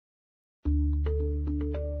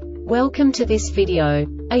Welcome to this video.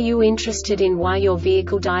 Are you interested in why your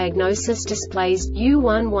vehicle diagnosis displays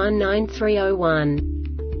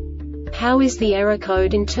U1193-01? How is the error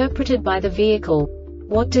code interpreted by the vehicle?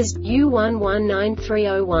 What does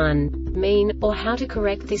U1193-01 mean, or how to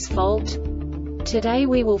correct this fault? Today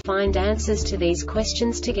we will find answers to these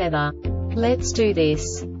questions together. Let's do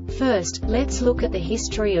this. First, let's look at the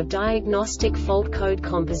history of diagnostic fault code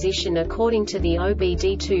composition according to the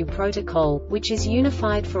OBD2 protocol, which is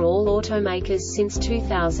unified for all automakers since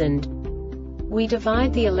 2000. We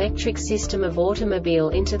divide the electric system of automobile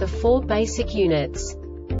into the four basic units: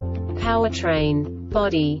 powertrain,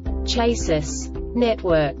 body, chassis,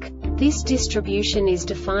 network. This distribution is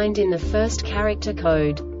defined in the first character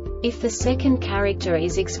code. If the second character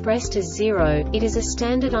is expressed as 0, it is a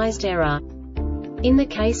standardized error. In the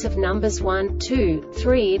case of numbers 1, 2,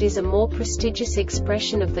 3, it is a more prestigious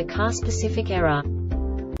expression of the car-specific error.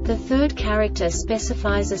 The third character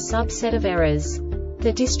specifies a subset of errors.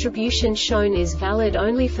 The distribution shown is valid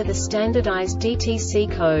only for the standardized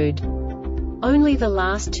DTC code. Only the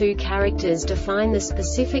last two characters define the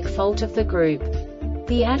specific fault of the group.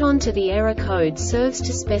 The add-on to the error code serves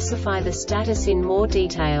to specify the status in more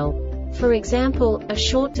detail. For example, a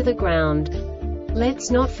short to the ground.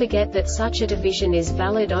 Let's not forget that such a division is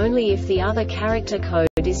valid only if the other character code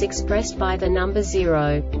is expressed by the number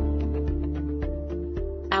 0.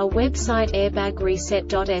 Our website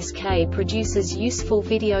airbagreset.sk produces useful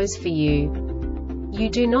videos for you. You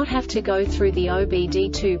do not have to go through the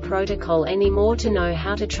OBD2 protocol anymore to know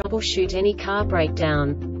how to troubleshoot any car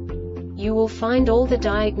breakdown. You will find all the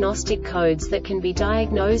diagnostic codes that can be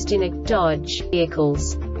diagnosed in a Dodge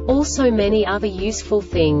vehicles. Also many other useful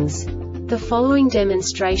things. The following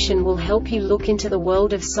demonstration will help you look into the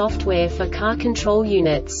world of software for car control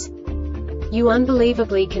units. You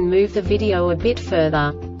unbelievably can move the video a bit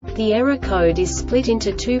further. The error code is split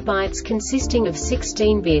into 2 bytes consisting of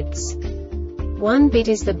 16 bits. 1 bit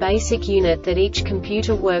is the basic unit that each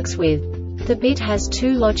computer works with. The bit has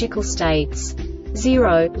 2 logical states: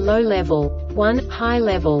 0, low level, 1, high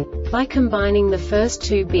level. By combining the first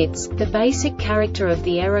 2 bits, the basic character of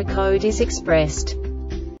the error code is expressed.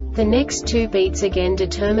 The next 2 beats again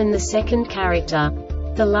determine the second character.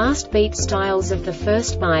 The last beat styles of the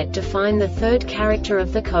first byte define the third character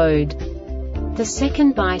of the code. The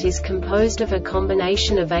second byte is composed of a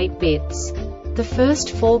combination of 8 bits. The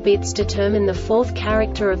first 4 bits determine the fourth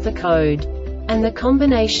character of the code. And the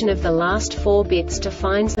combination of the last 4 bits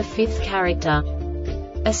defines the fifth character.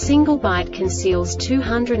 A single byte conceals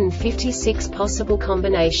 256 possible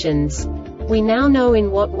combinations. We now know in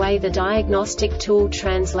what way the diagnostic tool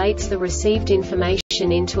translates the received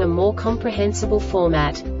information into a more comprehensible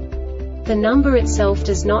format. The number itself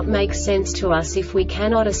does not make sense to us if we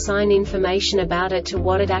cannot assign information about it to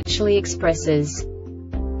what it actually expresses.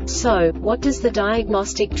 So, what does the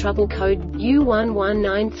Diagnostic Trouble Code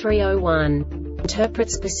U1193-01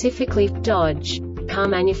 interpret specifically for Dodge car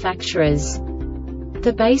manufacturers?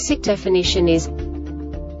 The basic definition is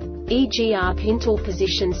EGR Pintle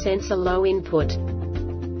position sensor low input.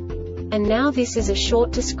 And now this is a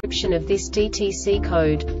short description of this DTC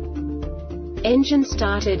code. Engine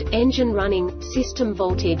started, engine running, system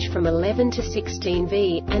voltage from 11 to 16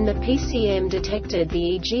 V, and the PCM detected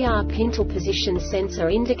the EGR Pintle position sensor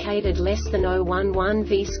indicated less than 0.11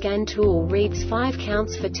 V. Scan tool reads 5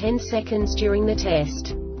 counts for 10 seconds during the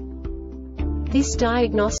test. This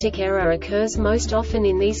diagnostic error occurs most often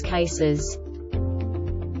in these cases: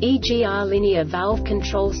 EGR linear valve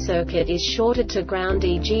control circuit is shorted to ground.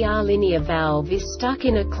 EGR linear valve is stuck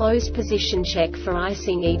in a closed position. Check for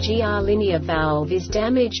icing. EGR linear valve is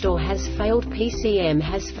damaged or has failed. PCM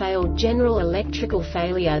has failed. General electrical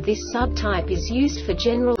failure. This subtype is used for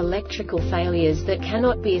general electrical failures that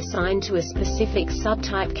cannot be assigned to a specific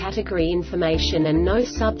subtype. Category information and no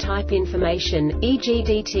subtype information, e.g.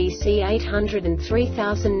 DTC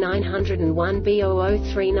 803901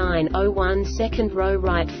 B003901 second row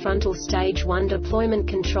right frontal stage 1 deployment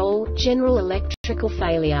control, general electrical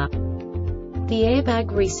failure. The Airbag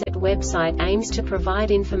Reset website aims to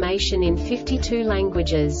provide information in 52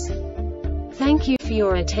 languages. Thank you for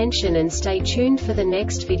your attention and stay tuned for the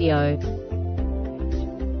next video.